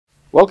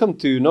Welcome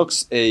to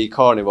Nox, a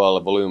Carnival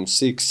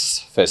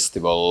Vol.6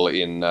 festival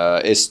in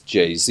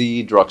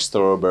SJZ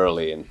Drugstore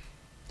Berlin.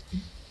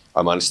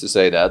 I managed to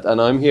say that, and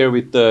I'm here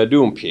with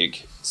Doom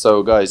Pig.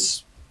 So,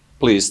 guys,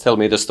 please tell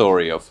me the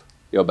story of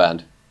your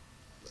band.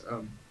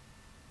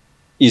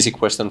 Easy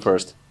question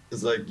first.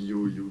 It's like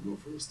you go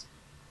first.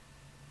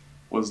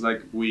 Was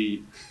like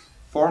we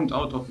formed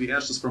out of the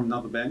ashes from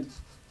another band,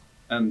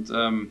 and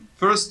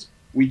first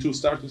we two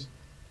started,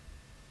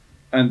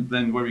 and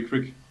then very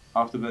quick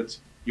after that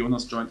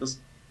Jonas joined us,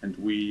 and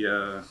we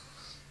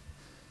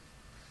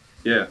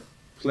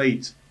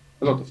played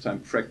a lot of time,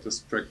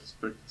 practice,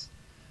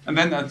 and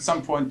then at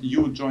some point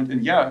you joined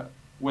in,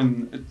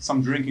 when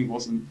some drinking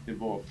was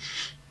involved.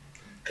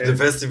 At the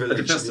festival. At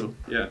the actually. festival,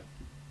 yeah.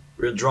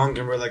 We're drunk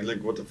and we're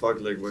like what the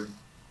fuck, like why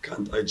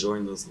can't I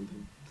join or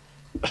something?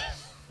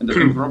 And I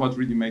think Robert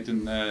really made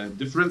a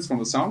difference from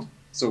the sound,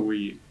 so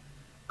we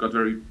got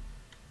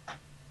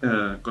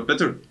got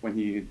better when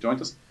he joined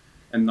us,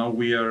 and now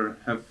we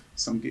have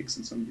some gigs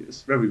in some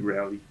years. Very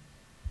rarely,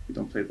 we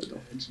don't play that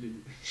often, actually,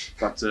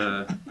 but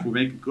we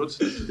make it good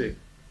today.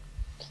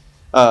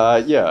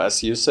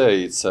 As you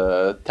say, it's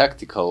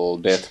tactical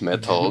death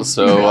metal.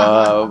 So,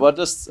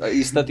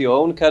 is that your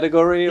own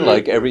category?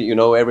 Like every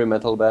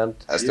metal band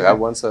has to have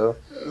one. So,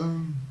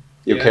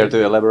 you care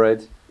to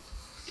elaborate?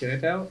 Can I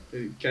tell?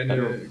 It kind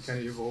of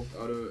evolved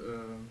out of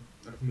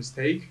a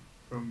mistake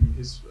from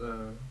his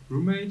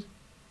roommate.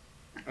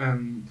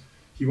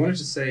 He wanted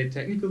to say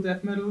technical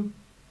death metal,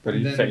 but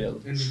he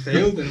failed. And he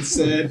failed and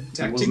said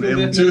tactical death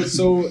metal.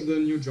 So the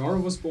new genre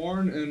was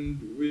born,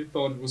 and we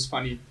thought it was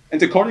funny.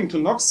 And according to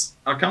Nox,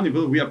 our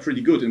Carnival, we are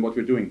pretty good in what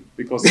we're doing,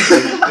 because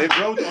they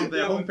wrote on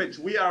their homepage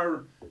we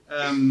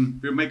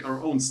make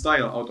our own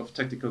style out of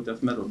tactical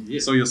death metal. Yeah.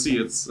 So you see,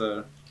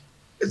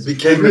 It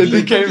became a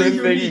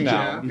thing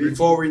now. Yeah.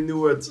 Before we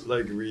knew it,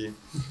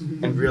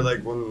 we're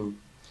like one.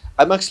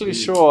 I'm actually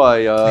sure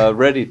I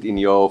read it in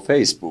your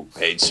Facebook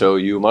page, so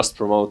you must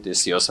promote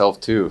this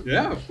yourself too.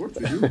 Yeah, of course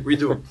we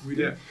do. We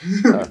do.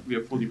 we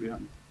are fully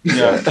behind.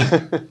 Yeah,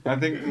 I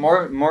think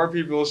more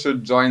people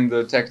should join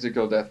the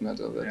tactical death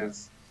metal.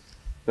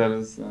 That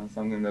is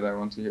something that I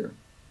want to hear.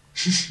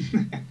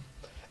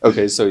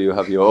 Okay, so you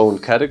have your own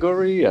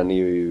category, and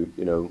you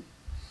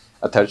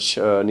attach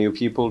new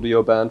people to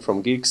your band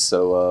from gigs.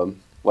 So,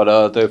 what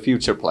are the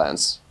future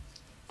plans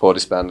for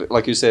this band?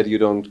 Like you said, you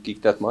don't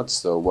gig that much.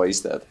 So, why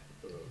is that?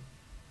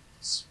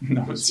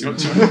 No, it's your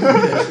turn.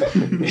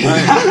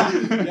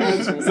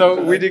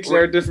 So we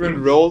declared different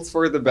roles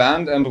for the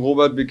band, and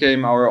Robert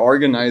became our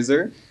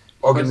organizer.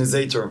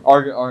 Organizator.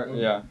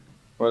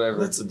 Whatever.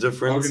 That's a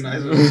difference.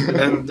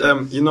 Organizer. And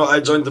I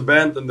joined the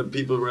band, and the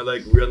people were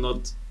like, we are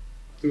not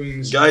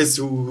Doing guys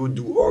who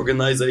do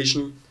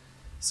organization.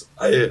 So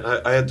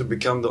I had to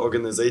become the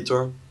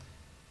organizator,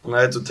 and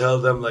I had to tell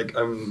them like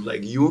I'm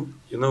like we are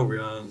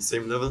on the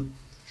same level.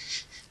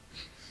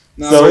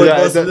 No, So yeah,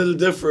 it was a little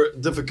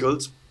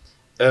difficult,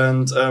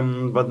 and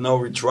but now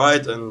we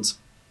tried, and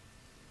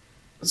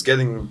it's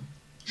getting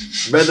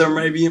better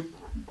maybe.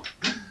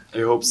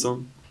 I hope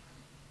so.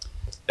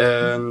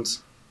 And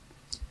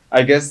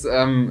I guess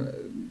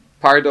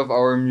part of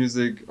our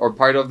music, or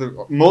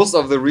most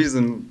of the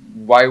reason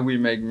why we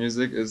make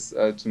music is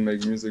to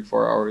make music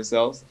for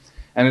ourselves.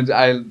 And it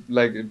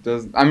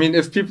does. I mean,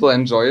 if people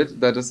enjoy it,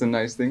 that is a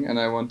nice thing, and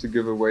I want to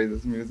give away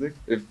this music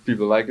if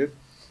people like it.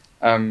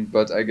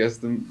 But I guess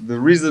the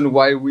reason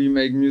why we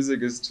make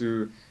music is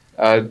to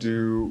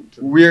do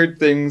weird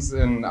things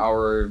in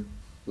our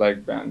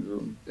band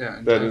room. Yeah,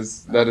 and That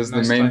is the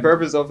nice main time.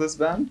 purpose of this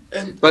band.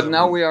 But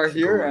now we are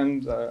here,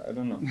 and I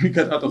don't know. We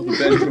got out of the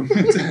bedroom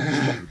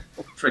and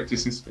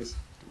practicing space.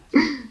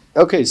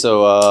 Okay,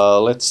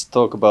 so let's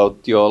talk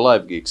about your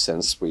live gigs,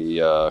 since we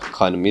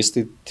kind of missed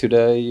it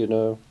today,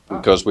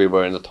 because we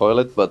were in the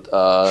toilet. But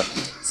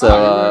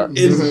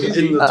in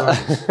the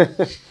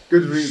toilet.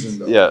 Good reason,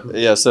 though.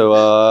 yeah. So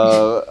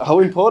how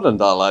important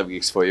are live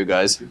gigs for you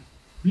guys?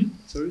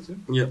 Sorry.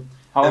 Yeah.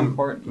 How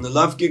important? The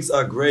live gigs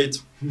are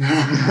great. That's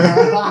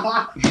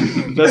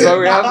why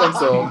we have them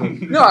so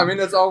often. No, I mean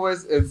it's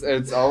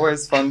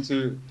always fun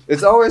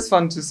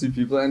to see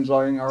people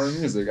enjoying our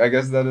music. I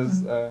guess that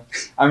is.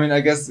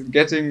 I guess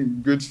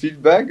getting good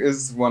feedback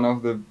is one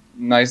of the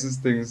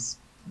nicest things,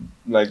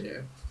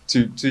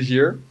 to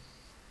hear.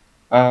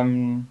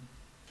 And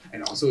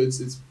also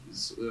it's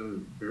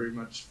very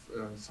much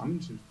fun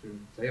to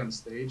play on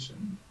stage,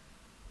 and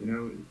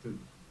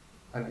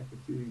I like the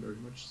feeling very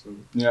much. So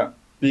Yeah.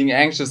 Being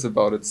anxious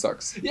about it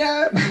sucks.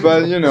 yeah,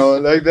 But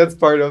that's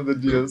part of the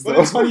deal. but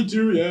So. it's funny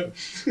too. Yeah.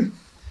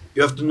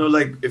 You have to know,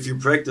 if you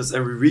practice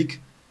every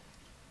week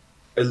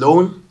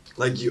alone,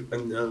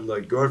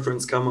 and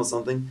girlfriends come or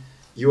something,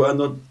 you are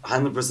not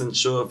 100%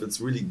 sure if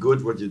it's really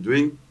good what you're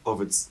doing, or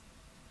if it's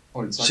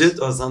shit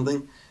or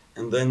something.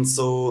 And then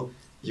so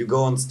you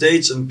go on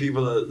stage and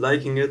people are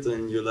liking it,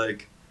 and you're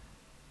like,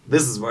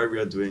 this is why we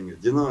are doing it.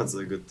 It's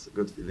a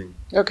good feeling.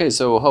 Okay,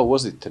 so how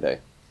was it today?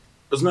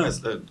 It was nice.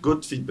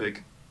 Good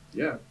feedback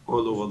Yeah.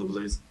 all over the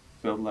place.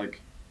 Felt like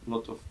a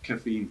lot of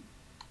caffeine.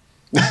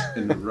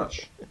 in a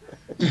rush.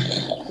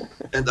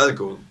 And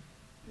alcohol.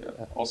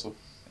 Yeah, also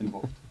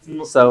involved.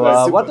 So,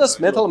 Like what super does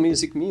tight. metal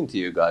music mean to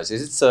you guys?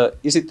 Is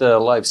it a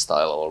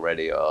lifestyle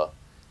already, or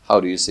how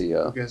do you see?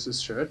 I guess this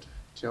shirt.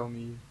 Tell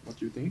me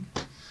what you think.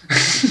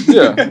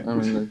 Yeah, I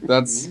mean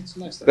like, It's a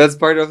lifestyle. that's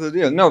part of the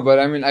deal. No, but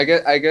I mean, I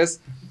guess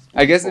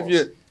if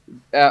you,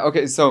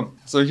 okay, so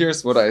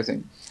here's what I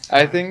think.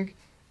 I think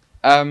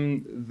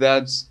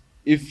that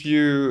if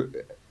you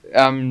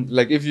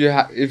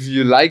if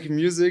you like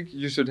music,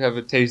 you should have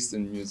a taste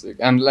in music,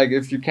 and like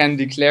if you can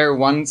declare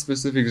one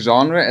specific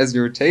genre as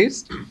your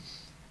taste,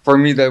 for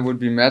me that would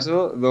be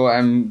metal. Though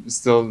I'm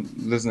still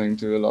listening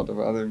to a lot of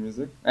other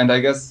music, and I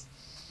guess.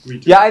 Me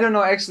too. Yeah, I don't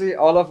know. Actually,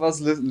 all of us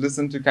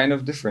listen to kind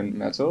of different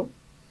metal,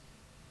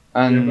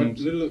 and Yeah, but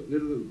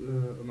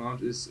little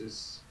amount is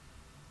us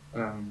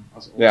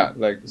all. yeah,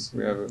 like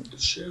we have a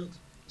Shared.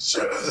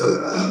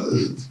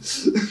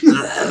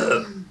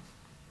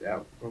 Yeah,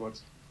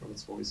 Robert's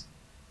voice.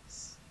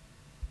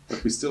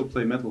 But we still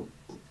play metal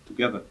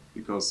together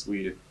because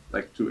we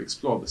like to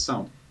explore the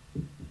sound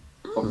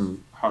of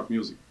hard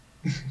music.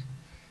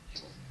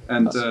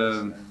 And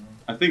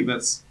I think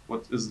that's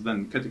what is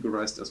then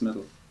categorized as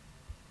metal.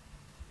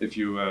 If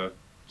you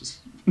just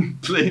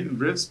play the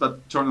riffs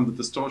but turn on the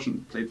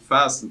distortion, play it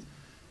fast and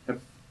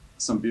have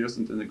some beers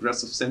and an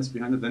aggressive sense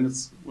behind it, then it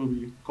will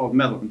be called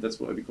metal, and that's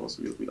why, because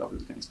we love it,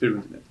 we can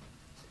experiment in it.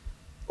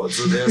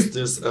 Also, there's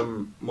this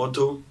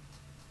motto.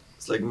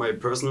 It's like my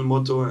personal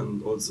motto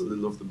and also a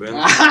little of the band.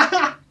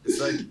 It's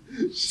like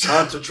it's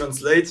hard to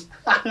translate.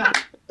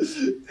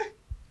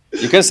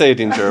 You can say it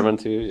in German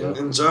too. Yeah.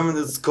 In German,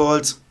 it's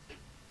called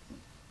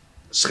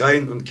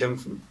Schreien und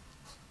Kämpfen.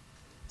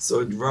 So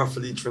it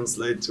roughly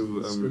translates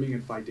to Screaming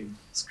and fighting.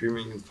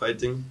 screaming and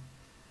fighting.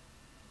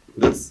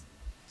 That's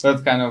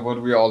kind of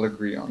what we all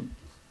agree on.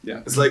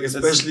 Yeah, it's like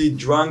especially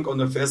drunk on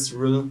a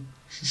festival.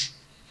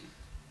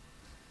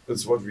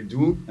 That's what we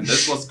do. and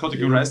that's what's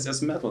categorized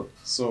as metal.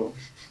 So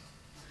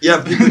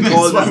Yeah, people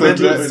call it That's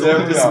metal, what so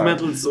we it is are.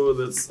 metal. So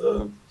that's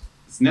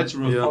it's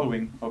natural Yeah.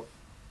 following of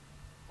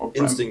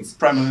Instincts.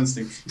 primal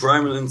instincts.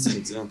 primal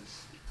instincts. Yeah.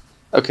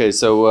 Okay,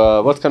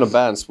 so what kind of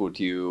bands would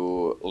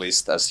you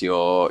list as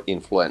your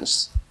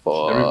influence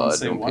for Everyone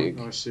say Doom one? Peak?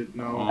 Oh shit,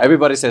 no.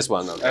 Everybody says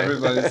one. Okay.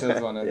 Everybody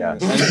says one. I Yeah.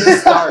 think. And you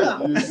start.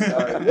 You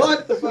start.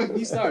 What the fuck?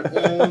 We start.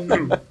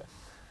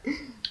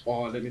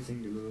 Oh, let me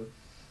think a little.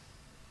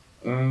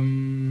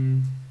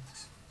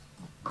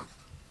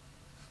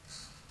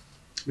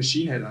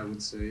 Machine Head, I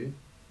would say,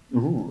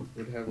 Ooh,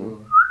 would have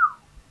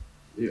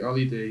the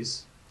early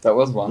days. that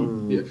was one.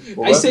 Mm. Yeah.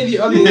 What? I say the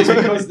early days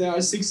because there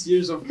are 6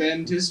 years of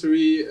band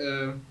history.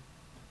 No,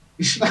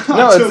 it's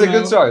a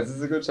good choice.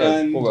 It's a good choice.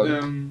 And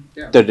Robert.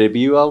 yeah, The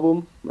debut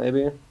album,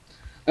 maybe.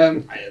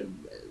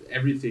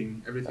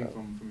 everything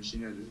from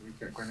Machine Head. We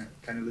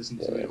kind of listen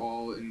to Yeah. it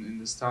all in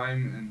this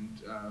time, and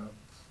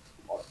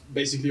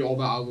basically all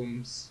the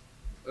albums.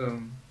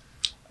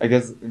 I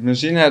guess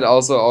Machine Head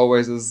also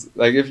always is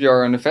like if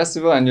you're on a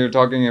festival and you're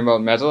talking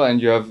about metal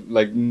and you have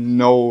like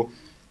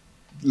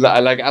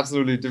like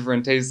absolutely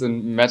different tastes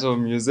in metal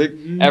music,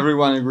 Mhm.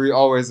 everyone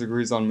always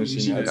agrees on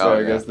Machine Head. So Oh,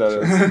 I yeah. guess that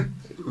is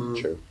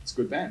True. It's a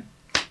good band.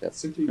 Yeah.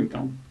 Simply a good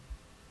band.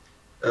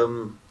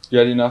 you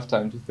had enough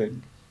time to think.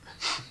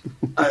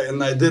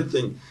 I did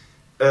think.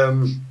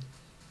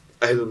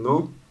 I don't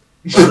know.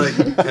 But like,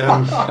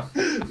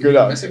 Good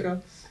Massacre.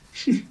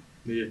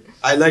 Yeah.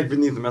 I like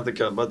Beneath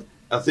Mathika, but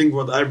I think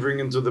what I bring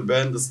into the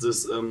band is this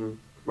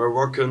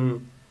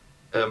Moroccan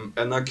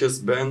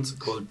anarchist band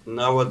called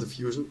Nawa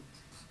Diffusion.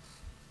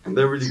 And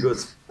they're really good.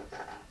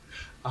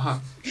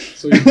 Aha.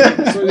 So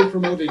you're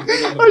promoting.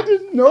 I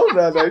didn't know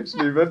that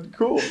actually, but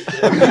cool.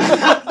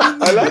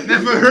 I like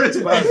Never heard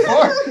about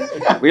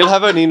it. We'll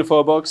have an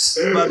info box.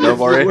 But Don't if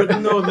worry. you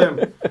wouldn't know them,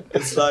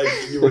 it's like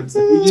you would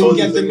didn't totally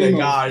get the think like,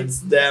 memo. it's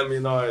them,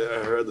 you know, I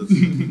heard it.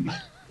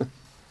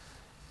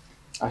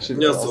 I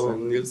should Yeah, also. so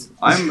Niels.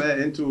 I'm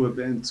into a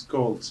band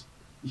called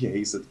he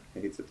hates it.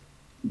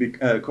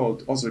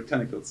 Called Ozark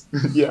Tentacles.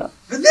 Yeah.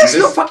 But there's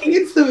no fucking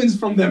influence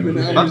from them in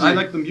our But music. I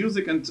like the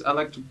music and I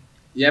like to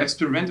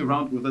experiment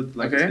around with it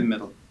like Okay. it's in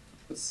metal.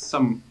 It's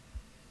some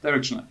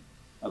direction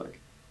I like.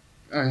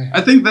 Okay.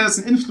 I think there's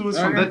an influence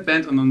from Okay. that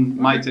band on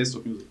my Okay. taste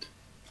of music.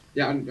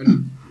 Yeah,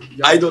 and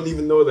I don't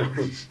even know them.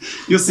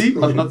 You see,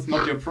 but that's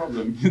not your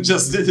problem. You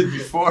just did it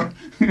before.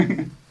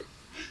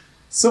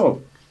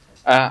 So,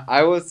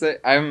 I will say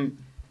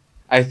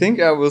I think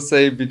I will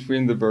say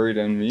Between the Buried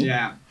and Me.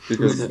 yeah.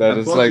 Because I that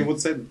is thought like you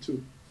would say that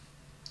too.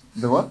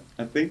 the what?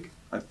 I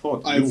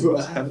thought I you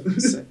thought- would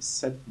have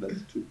said that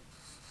too.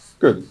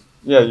 Good.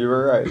 Yeah, you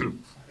were right.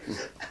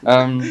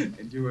 And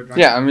you were drunk.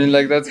 Yeah, I mean,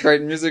 like that's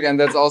great music, and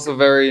that's also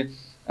very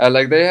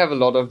like they have a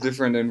lot of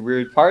different and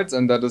weird parts,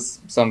 and that is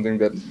something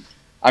that,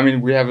 I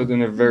mean, we have it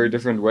in a very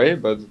different way,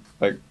 but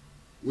like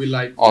We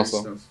like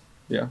Also. stuff.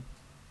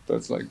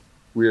 that's like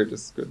weird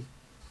is good.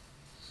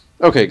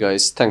 Okay,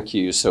 guys, thank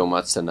you so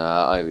much, and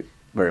I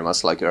very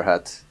much like your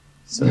hat.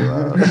 So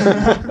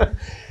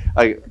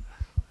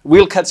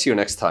we'll catch you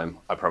next time,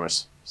 I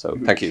promise. So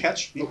thank you.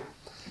 Catch me.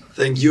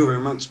 Thank you very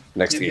much.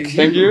 Next Yeah, gig.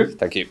 Thank you.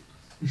 Thank you.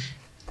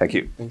 Thank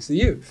you. Thanks to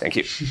you. Thank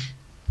you.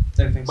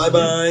 Thanks Bye to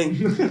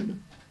you. bye.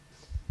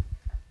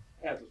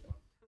 Ja, dat is-